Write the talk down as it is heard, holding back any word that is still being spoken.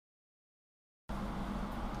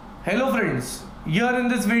Hello friends, here in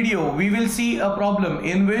this video we will see a problem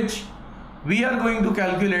in which we are going to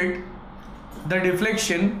calculate the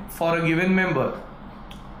deflection for a given member.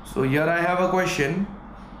 So here I have a question.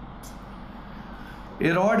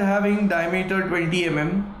 A rod having diameter 20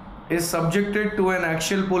 mm is subjected to an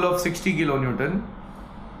axial pull of 60 kN.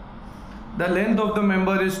 The length of the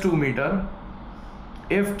member is 2 meter.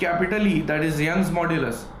 If capital E, that is Young's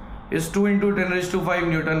modulus, is 2 into 10 raised to 5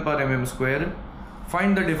 Newton per mm square,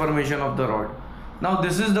 find the deformation of the rod. Now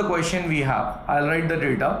this is the question we have. I'll write the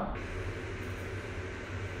data.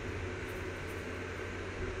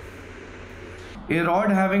 A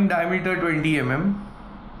rod having diameter 20 mm,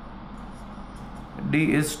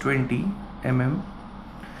 D is 20 mm,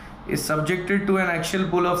 is subjected to an axial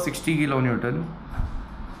pull of 60 kN.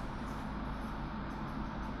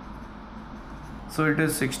 So it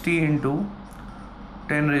is 60 into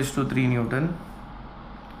 10 raised to 3 Newton.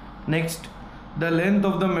 Next, the length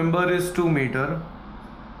of the member is 2 meter.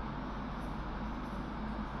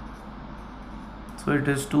 So it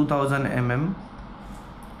is 2000 mm.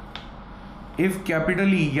 If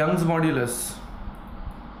capital E, Young's modulus,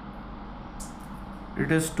 it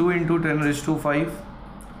is 2 into 10 raised to 5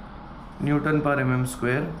 Newton per mm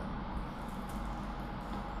square.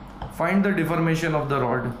 Find the deformation of the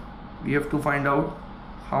rod. We have to find out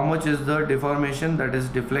how much is the deformation, that is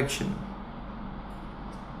deflection,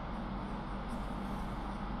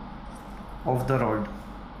 of the rod.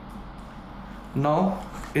 Now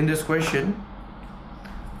in this question,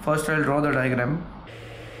 first I'll draw the diagram.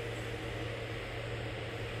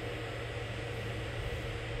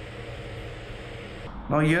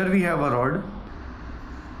 Now here we have a rod.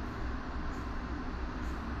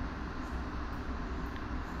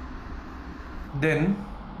 Then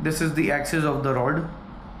this is the axis of the rod.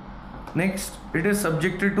 Next, it is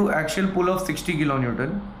subjected to axial pull of 60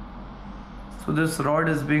 kN. So this rod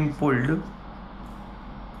is being pulled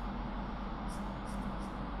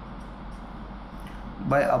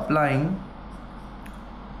by applying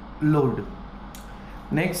load.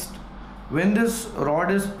 Next, when this rod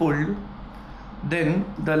is pulled, then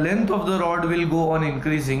the length of the rod will go on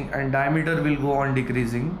increasing and diameter will go on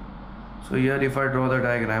decreasing. So here if I draw the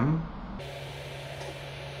diagram,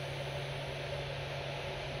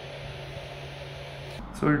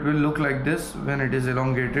 so it will look like this when it is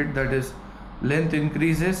elongated, that is length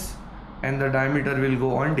increases and the diameter will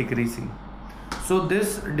go on decreasing. So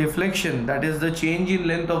this deflection, that is the change in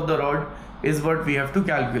length of the rod, is what we have to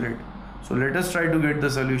calculate. So let us try to get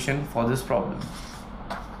the solution for this problem.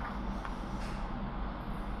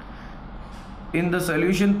 In the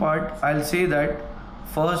solution part, I'll say that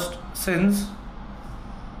first, since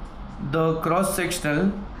the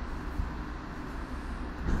cross-sectional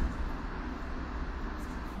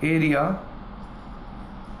area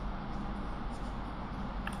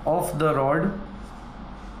of the rod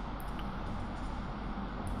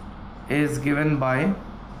is given by,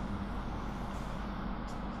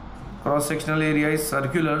 cross-sectional area is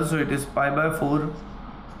circular, so it is pi by 4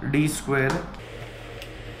 d square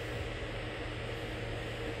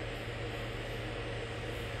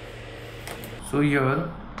so here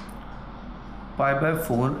pi by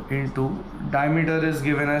 4 into diameter is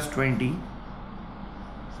given as 20.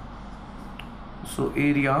 So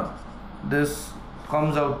area, this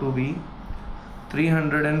comes out to be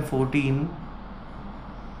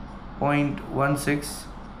 314.16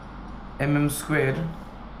 mm square.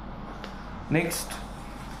 Next,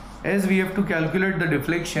 as we have to calculate the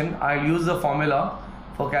deflection, I'll use the formula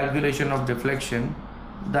for calculation of deflection,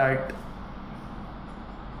 that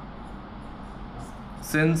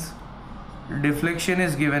since deflection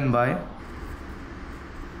is given by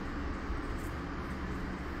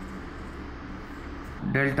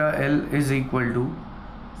delta L is equal to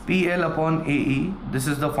PL upon AE. This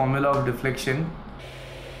is the formula of deflection.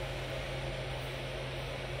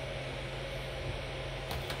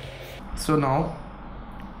 So now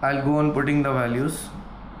I'll go on putting the values.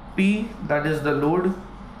 P, that is the load,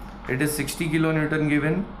 it is 60 kN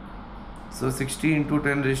given, so 60 into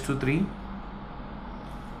 10 raised to 3.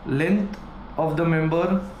 Length of the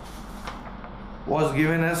member was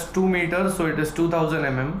given as 2 meters, so it is 2000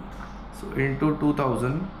 mm. So into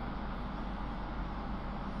 2000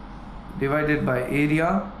 divided by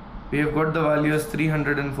area, we have got the value as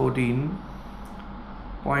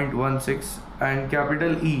 314.16, and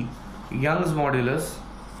capital E, Young's modulus,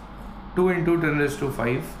 2 into 10 raised to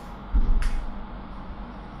 5.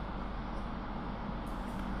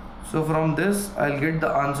 So from this I'll get the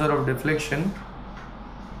answer of deflection,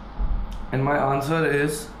 and my answer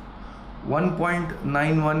is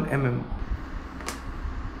 1.91 mm.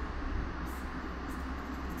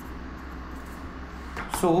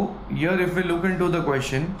 So here if we look into the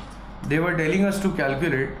question, they were telling us to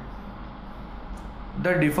calculate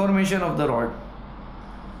the deformation of the rod,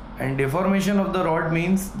 and deformation of the rod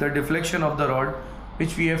means the deflection of the rod,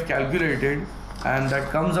 which we have calculated, and that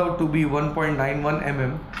comes out to be 1.91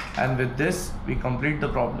 mm, and with this we complete the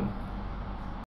problem.